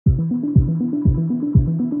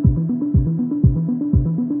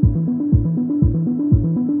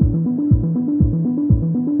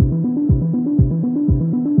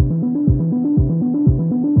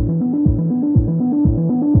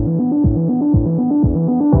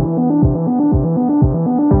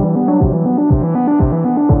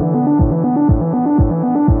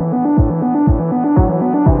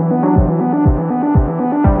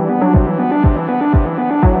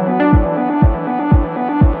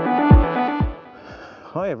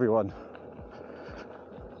Hi everyone,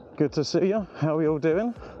 good to see you. How are you all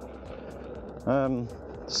doing?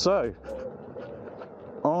 So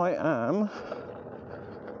I am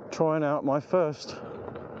trying out my first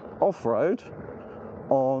off-road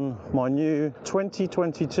on my new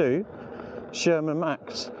 2022 Sherman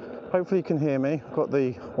Max. Hopefully you can hear me. I've got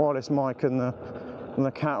the wireless mic and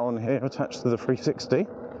the cat on here attached to the 360.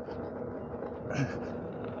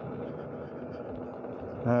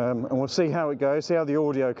 And we'll see how it goes, see how the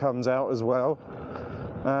audio comes out as well.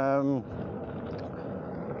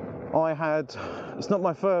 It's not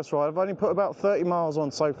my first ride, I've only put about 30 miles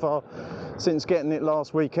on so far since getting it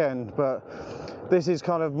last weekend, but this is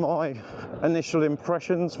kind of my initial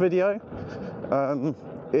impressions video.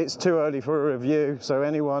 It's too early for a review, so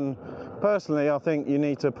anyone, personally I think you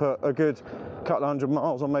need to put a good couple hundred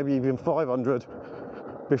miles or maybe even 500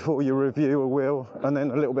 before you review a wheel, and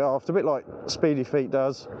then a little bit after, a bit like Speedy Feet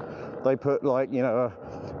does. They put, like, you know,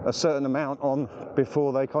 a certain amount on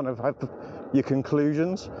before they kind of have your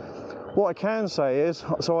conclusions. What I can say is,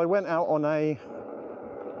 so I went out on a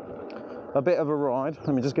bit of a ride.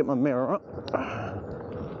 Let me just get my mirror up,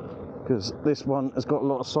 because this one has got a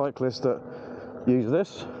lot of cyclists that use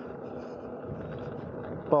this.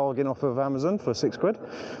 Bargain off of Amazon for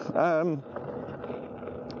 £6.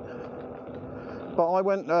 But I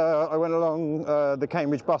went along the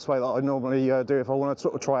Cambridge busway that I normally do if I want to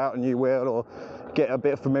sort of try out a new wheel or get a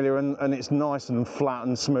bit familiar, and it's nice and flat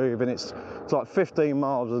and smooth, and it's like 15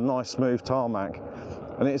 miles of nice smooth tarmac,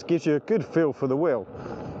 and it gives you a good feel for the wheel.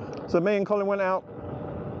 So me and Colin went out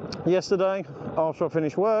yesterday after I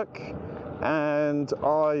finished work, and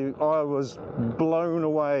I was blown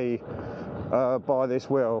away by this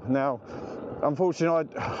wheel. Now,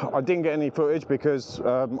 unfortunately, I didn't get any footage because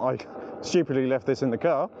I stupidly left this in the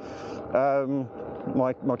car,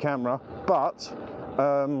 my camera, but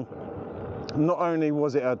not only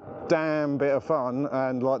was it a damn bit of fun,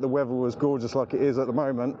 and like the weather was gorgeous like it is at the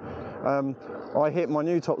moment, I hit my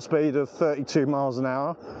new top speed of 32 miles an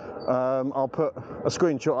hour. I'll put a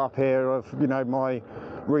screenshot up here of, you know, my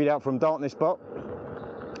readout from Darkness Spot,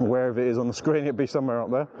 wherever it is on the screen, it'll be somewhere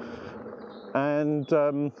up there. And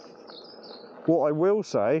what I will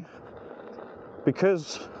say,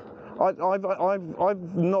 because I've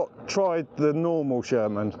not tried the normal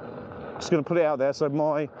Sherman, just going to put it out there. So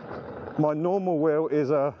my normal wheel is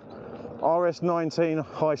a RS19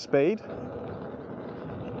 high speed,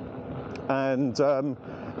 and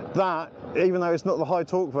that, even though it's not the high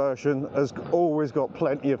torque version, has always got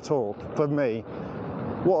plenty of torque for me.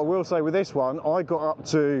 What I will say with this one, I got up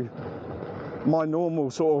to my normal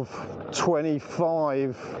sort of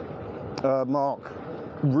 25 mark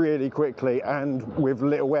really quickly and with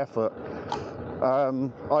little effort.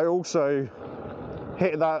 I also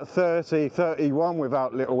hit that 31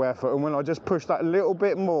 without little effort, and when I just pushed that a little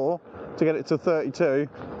bit more to get it to 32,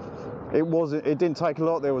 it didn't take a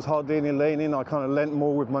lot. There was hardly any leaning. I kind of leant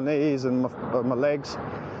more with my knees and my legs.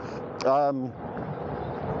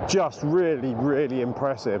 Just really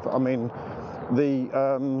impressive. I mean,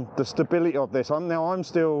 the stability of this. I'm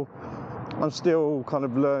still kind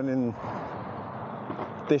of learning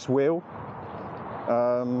this wheel,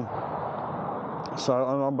 so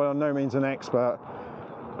I'm by no means an expert,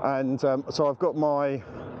 and so I put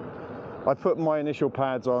my initial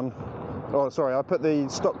pads on, I put the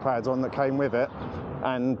stock pads on that came with it,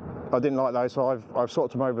 and I didn't like those, so I've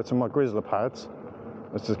swapped them over to my Grizzler pads.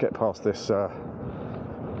 Let's just get past this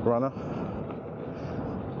runner.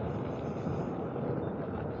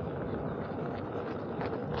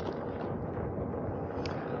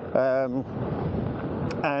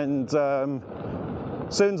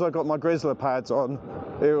 As soon as I got my Grizzler pads on,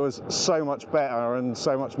 it was so much better and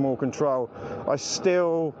so much more control. I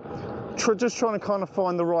still just trying to kind of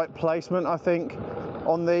find the right placement, I think,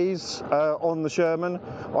 on these, on the Sherman.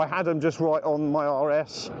 I had them just right on my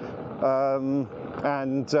RS,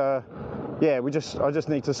 yeah, I just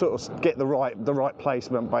need to sort of get the right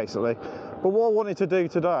placement, basically. But what I wanted to do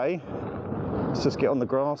today, let's just get on the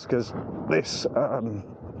grass, because this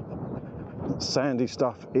sandy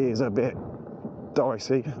stuff is a bit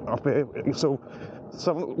dicey up here. So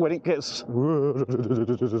when it gets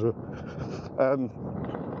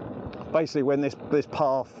basically when this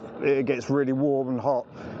path, it gets really warm and hot,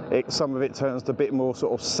 some of it turns to a bit more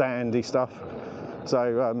sort of sandy stuff,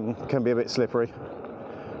 so can be a bit slippery.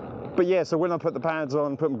 But yeah, so when I put the pads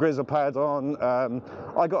on, put my Grizzler pads on,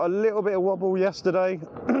 I got a little bit of wobble yesterday,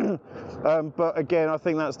 but again, I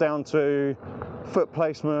think that's down to foot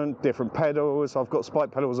placement, different pedals. I've got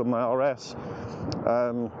spike pedals on my RS,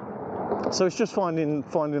 so it's just finding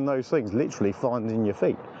those things, literally finding your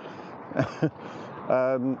feet.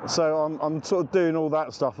 So I'm sort of doing all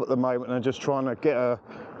that stuff at the moment and just trying to get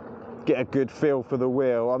a good feel for the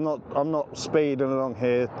wheel. I'm not speeding along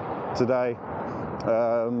here today,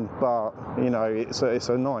 but you know, it's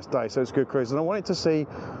a nice day, so it's good cruise. And I wanted to see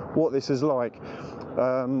what this is like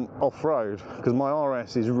off-road, because my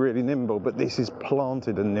RS is really nimble, but this is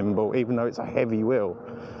planted and nimble, even though it's a heavy wheel.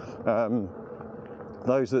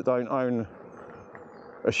 Those that don't own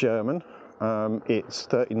a Sherman, it's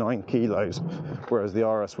 39 kilos, whereas the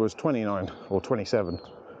RS was 29 or 27,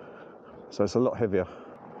 so it's a lot heavier.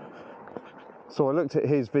 So I looked at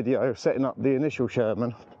his video setting up the initial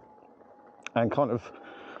Sherman and kind of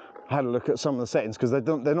had a look at some of the settings, because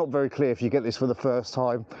they're not very clear if you get this for the first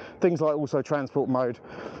time. Things like also transport mode.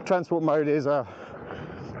 Transport mode is I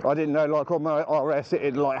didn't know, like on my RS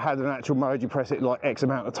it like had an actual mode, you press it like X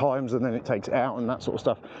amount of times and then it takes it out and that sort of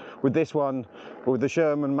stuff. With this one, with the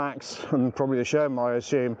Sherman Max, and probably the Sherman I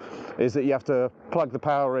assume, is that you have to plug the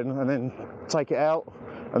power in and then take it out,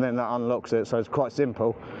 and then that unlocks it, so it's quite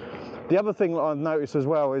simple. The other thing that I've noticed as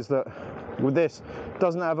well is that with this, it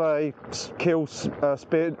doesn't have a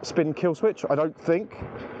spin kill switch, I don't think,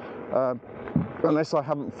 unless I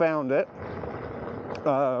haven't found it.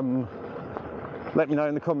 Let me know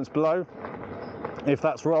in the comments below if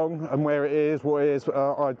that's wrong and where it is, what it is.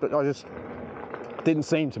 I just didn't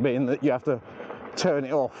seem to be, in that you have to turn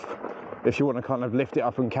it off if you want to kind of lift it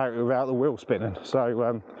up and carry it without the wheel spinning.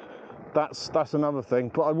 So that's another thing.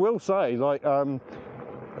 But I will say, like, I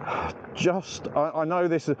know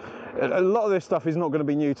this, a lot of this stuff is not going to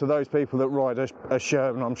be new to those people that ride a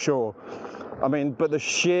Sherman, I'm sure. I mean, but the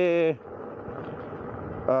sheer,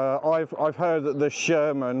 I've heard that the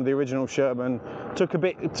Sherman, the original Sherman, took a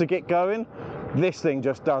bit to get going. This thing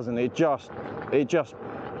just doesn't. It just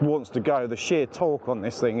wants to go. The sheer torque on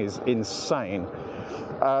this thing is insane.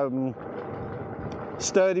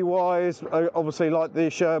 Sturdy wise, obviously, like the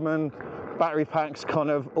Sherman, battery packs kind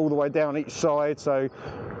of all the way down each side. So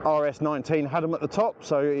RS19 had them at the top,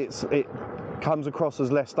 so it comes across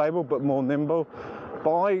as less stable but more nimble.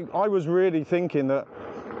 But I was really thinking that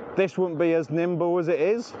this wouldn't be as nimble as it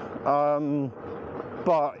is,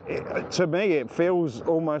 but to me it feels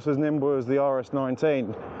almost as nimble as the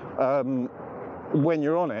RS19 when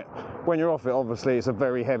you're on it. When you're off it, obviously it's a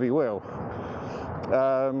very heavy wheel,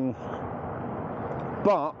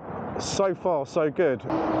 but so far so good.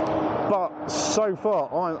 But so far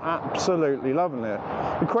I'm absolutely loving it.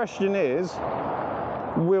 The question is,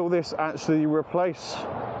 will this actually replace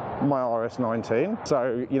my RS19?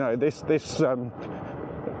 So, you know, this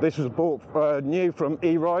was bought new from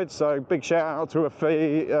E-Rides, so big shout out to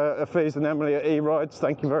Afiz and Emily at E-Rides.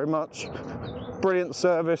 Thank you very much. Brilliant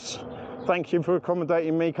service. Thank you for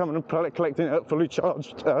accommodating me coming and collecting it fully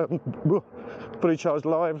charged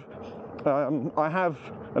live. I have,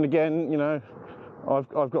 and again, you know,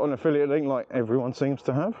 I've got an affiliate link like everyone seems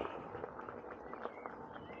to have.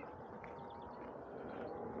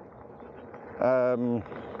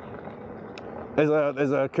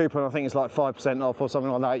 There's a coupon, I think it's like 5% off or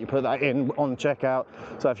something like that. You put that in on checkout.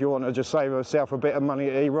 So if you want to just save yourself a bit of money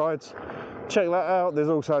at E-Rides, check that out. There's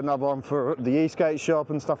also another one for the ESK8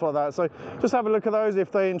 Shop and stuff like that. So just have a look at those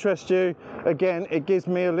if they interest you. Again, it gives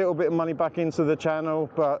me a little bit of money back into the channel,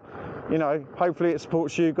 but you know, hopefully it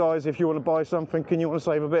supports you guys if you want to buy something and you want to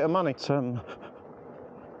save a bit of money.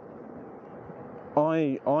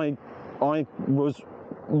 I was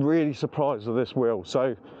really surprised with this wheel.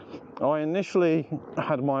 So I initially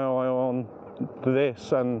had my eye on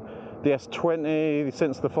this and the S20.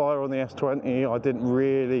 Since the fire on the S20, I didn't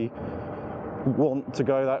really want to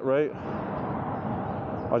go that route.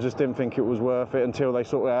 I just didn't think it was worth it until they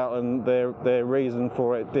sorted out, and their reason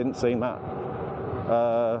for it didn't seem that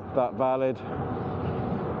valid.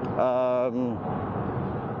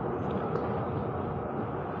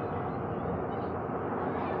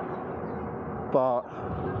 But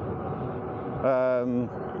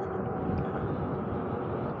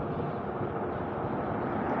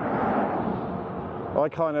I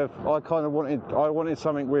kind of wanted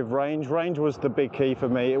something with range. Range was the big key for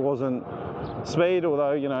me. It wasn't speed,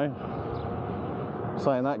 although, you know,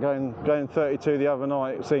 saying that, going 32 the other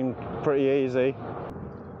night seemed pretty easy.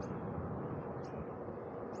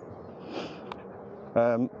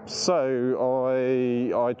 So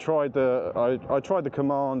I tried the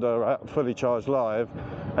Commander at fully charged live,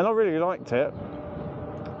 and I really liked it.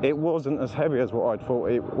 It wasn't as heavy as what I'd thought.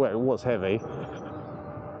 Well, it was heavy,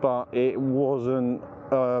 but it wasn't.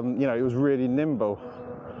 You know, it was really nimble.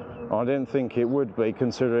 I didn't think it would be,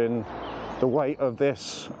 considering the weight of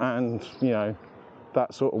this and, you know,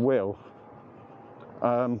 that sort of wheel.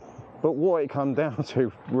 But what it come down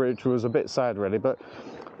to, which was a bit sad really, but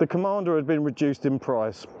the Commander had been reduced in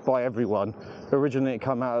price by everyone. Originally it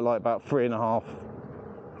came out at like about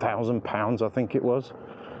 £3,500, I think it was,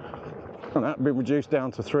 and that had been reduced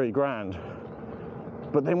down to £3,000.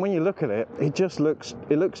 But then when you look at it, it looks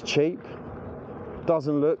cheap.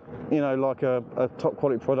 Doesn't look, you know, like a top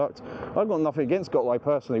quality product. I've got nothing against Gotway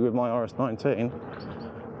personally with my RS19,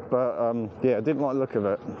 but yeah, I didn't like the look of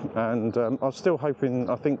it, and I was still hoping,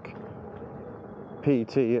 I think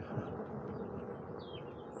PET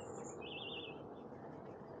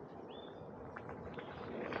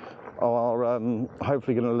are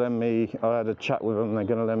hopefully going to lend me, I had a chat with them, they're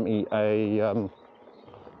going to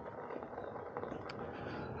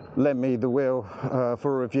lend me the wheel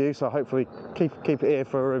for a review, so hopefully keep it here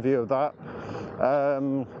for a review of that.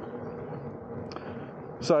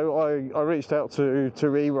 So I reached out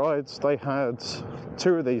to E-Rides. They had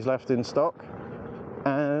 2 of these left in stock,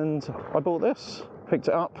 and I bought this, picked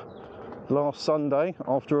it up last Sunday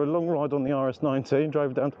after a long ride on the RS19,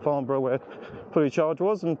 drove down to Farnborough where Fully Charged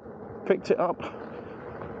was, and picked it up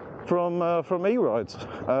from E-Rides.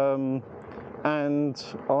 And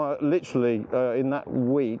I literally in that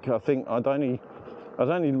week, I think I'd only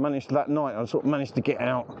managed that night, I sort of managed to get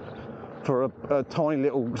out for a tiny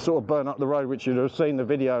little sort of burn up the road, which you'd have seen the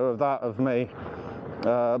video of that of me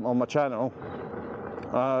on my channel.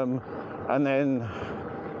 And then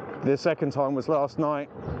the second time was last night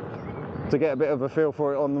to get a bit of a feel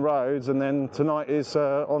for it on the roads, and then tonight is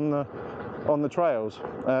on the trails.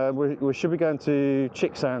 We should be going to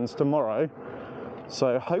Chicksands tomorrow,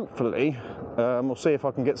 so hopefully we'll see if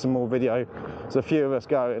I can get some more video. There's a few of us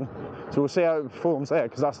going, so we'll see how it performs there,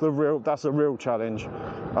 because that's a real challenge.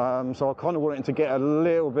 So I kind of wanted to get a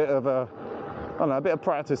little bit of a bit of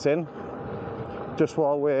practice in, just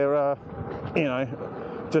while we're you know,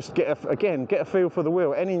 just get a feel for the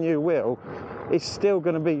wheel. Any new wheel, it's still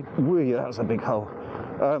going to be, that was a big hole.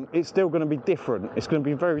 It's still going to be different. It's going to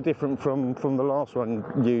be very different from the last one.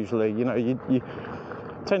 Usually, you know, you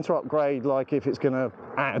tend to upgrade like if it's going to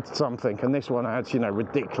add something, and this one adds, you know,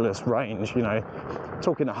 ridiculous range. You know,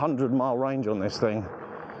 talking 100-mile range on this thing,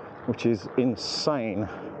 which is insane.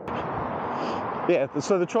 Yeah,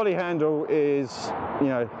 so the trolley handle is, you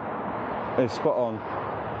know, is spot on.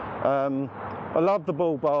 I love the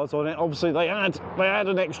ball bars on it. Obviously they add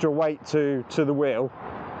an extra weight to the wheel,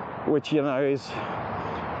 which, you know, is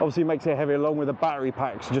obviously makes it heavy, along with the battery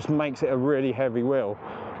packs, just makes it a really heavy wheel.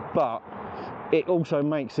 But it also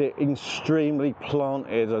makes it extremely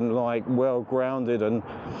planted and like well grounded. And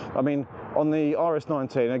I mean, on the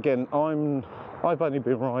RS19, again, I've only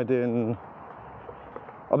been riding,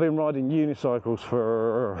 unicycles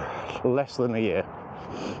for less than a year,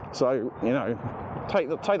 so, you know, take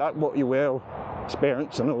that what you will,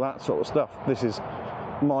 experience and all that sort of stuff. This is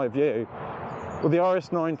my view. Well, the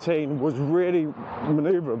RS19 was really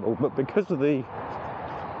manoeuvrable, but because of the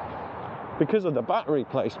battery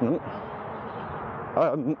placement,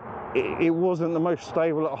 it wasn't the most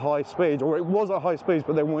stable at high speeds, or it was at high speeds,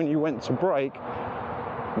 but then when you went to brake,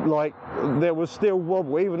 like, there was still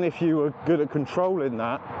wobble. Even if you were good at controlling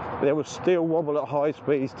that, there was still wobble at high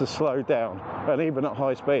speeds to slow down. And even at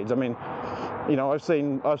high speeds, I mean, you know, I've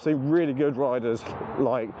seen really good riders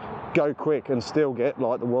like go quick and still get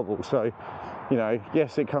like the wobble. So, you know,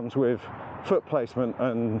 yes, it comes with foot placement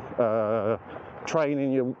and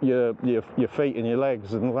training your feet and your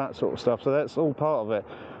legs and all that sort of stuff, so that's all part of it,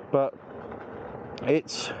 but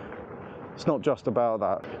it's not just about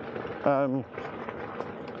that.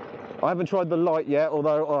 I haven't tried the light yet,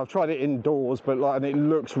 although I've tried it indoors, but like, and it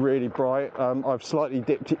looks really bright. I've slightly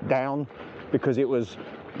dipped it down because it was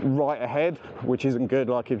right ahead, which isn't good.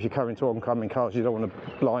 Like, if you're coming to oncoming cars, you don't want to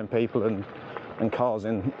blind people and cars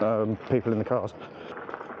in people in the cars.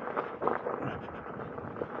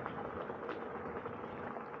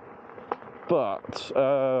 But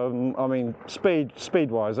I mean,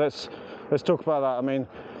 speed-wise, let's talk about that. I mean,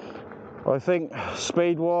 I think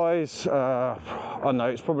speed-wise, I don't know,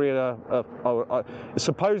 it's probably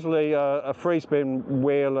supposedly a free spin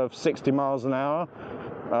wheel of 60 miles an hour.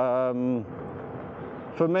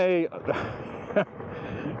 For me,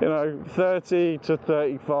 you know, 30 to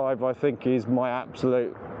 35, I think, is my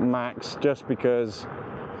absolute max, just because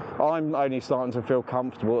I'm only starting to feel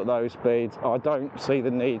comfortable at those speeds. I don't see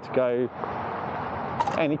the need to go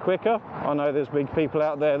any quicker. I know there's big people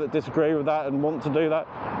out there that disagree with that and want to do that.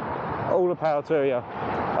 All the power to you.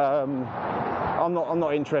 I'm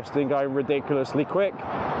not interested in going ridiculously quick.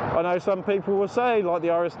 I know some people will say, like the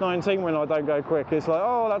RS19, when I don't go quick, it's like,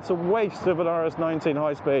 oh, that's a waste of an RS19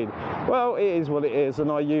 high speed. Well, it is what it is,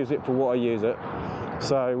 and I use it for what I use it.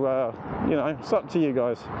 So, you know, it's up to you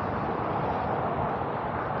guys.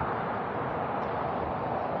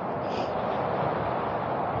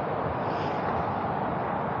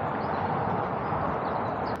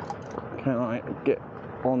 Can I get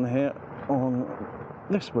on here on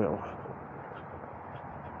this wheel?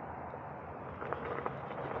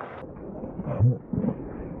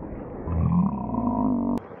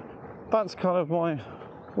 That's kind of my,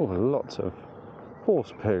 oh, lots of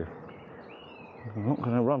horse poo. I'm not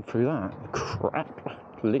going to run through that crap,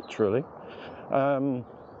 literally.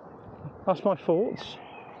 That's my thoughts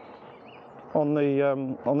on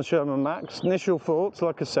the Sherman Max. Initial thoughts,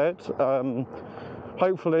 like I said.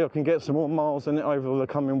 Hopefully I can get some more miles in it over the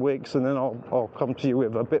coming weeks, and then I'll come to you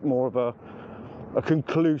with a bit more of a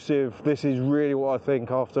conclusive, this is really what I think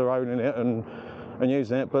after owning it and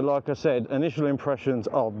using it. But like I said, initial impressions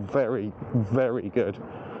are very, very good.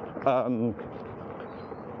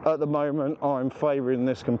 At the moment I'm favouring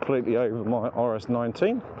this completely over my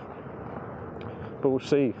RS19, but we'll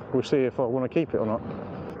see if I want to keep it or not.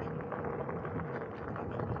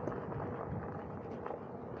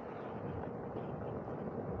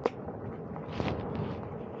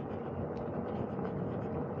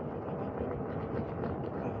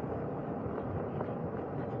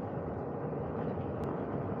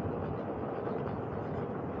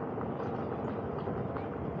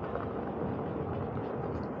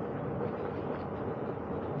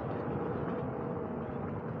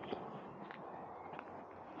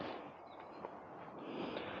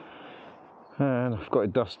 And I've got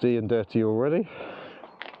it dusty and dirty already.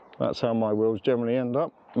 That's how my wheels generally end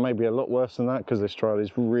up. Maybe a lot worse than that because this trail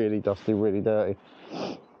is really dusty, really dirty.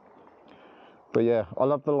 But yeah, I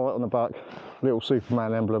love the light on the back, little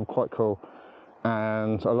Superman emblem, quite cool.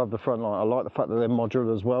 And I love the front light. I like the fact that they're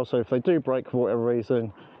modular as well, so if they do break for whatever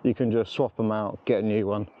reason, you can just swap them out, get a new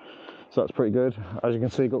one. So that's pretty good. As you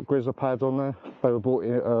can see, got grizzle pads on there. They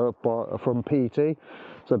were bought from PET,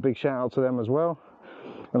 so big shout out to them as well.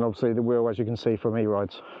 And obviously the wheel, as you can see from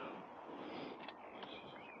E-Rides.